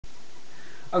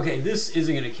Okay, this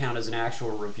isn't going to count as an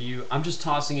actual review. I'm just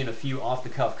tossing in a few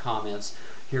off-the-cuff comments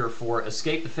here for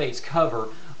Escape the Fate's cover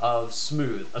of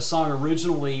Smooth, a song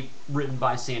originally written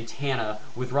by Santana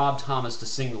with Rob Thomas to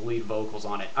sing the lead vocals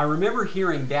on it. I remember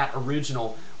hearing that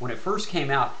original when it first came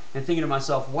out and thinking to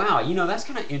myself, wow, you know, that's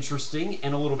kind of interesting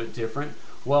and a little bit different.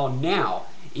 Well, now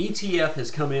ETF has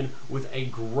come in with a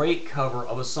great cover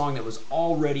of a song that was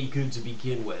already good to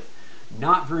begin with.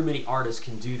 Not very many artists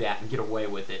can do that and get away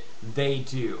with it. They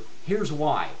do. Here's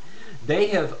why. They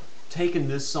have taken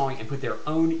this song and put their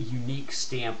own unique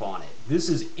stamp on it. This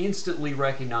is instantly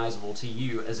recognizable to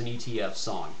you as an ETF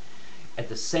song. At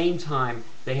the same time,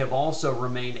 they have also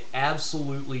remained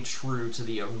absolutely true to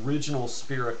the original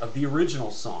spirit of the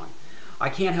original song. I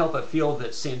can't help but feel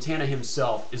that Santana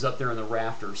himself is up there in the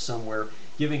rafters somewhere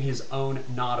giving his own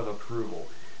nod of approval.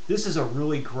 This is a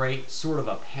really great sort of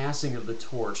a passing of the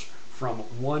torch from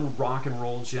one rock and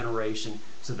roll generation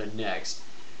to the next.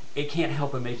 It can't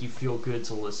help but make you feel good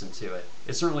to listen to it.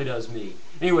 It certainly does me.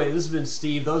 Anyway, this has been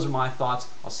Steve. Those are my thoughts.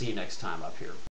 I'll see you next time up here.